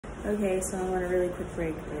Okay, so I'm on a really quick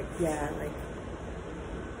break, but yeah, like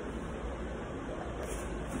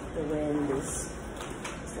the wind is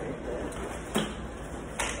starting to,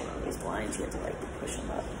 on these blinds, you have to like push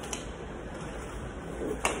them up.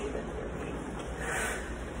 Really pretty even for me.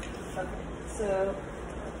 Okay, so,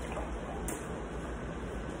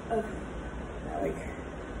 okay, now like,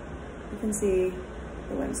 you can see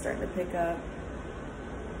the wind's starting to pick up.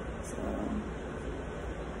 So,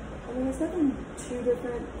 I mean, it's nothing too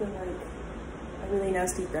different than like a really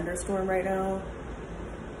nasty thunderstorm right now.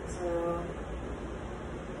 So,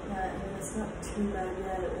 yeah, I mean, it's not too bad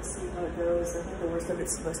yet. We'll see how it goes. I think the worst of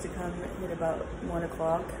it's supposed to come at about 1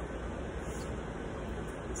 o'clock.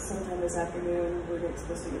 Sometime this afternoon, we're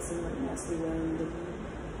supposed to get some like nasty wind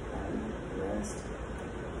and the rest.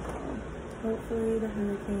 Hopefully the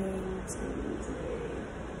hurricane stays today.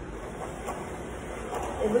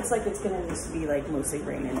 It looks like it's gonna just be like mostly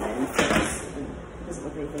rain and wind. It doesn't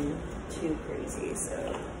look anything too crazy,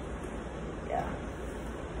 so yeah.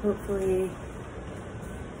 Hopefully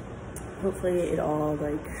it all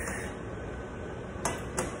like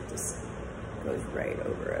just goes right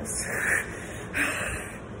over us.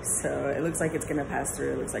 So it looks like it's gonna pass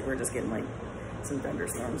through. It looks like we're just getting like some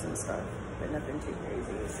thunderstorms and stuff, but nothing too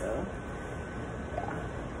crazy, so yeah.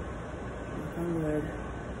 I'm good.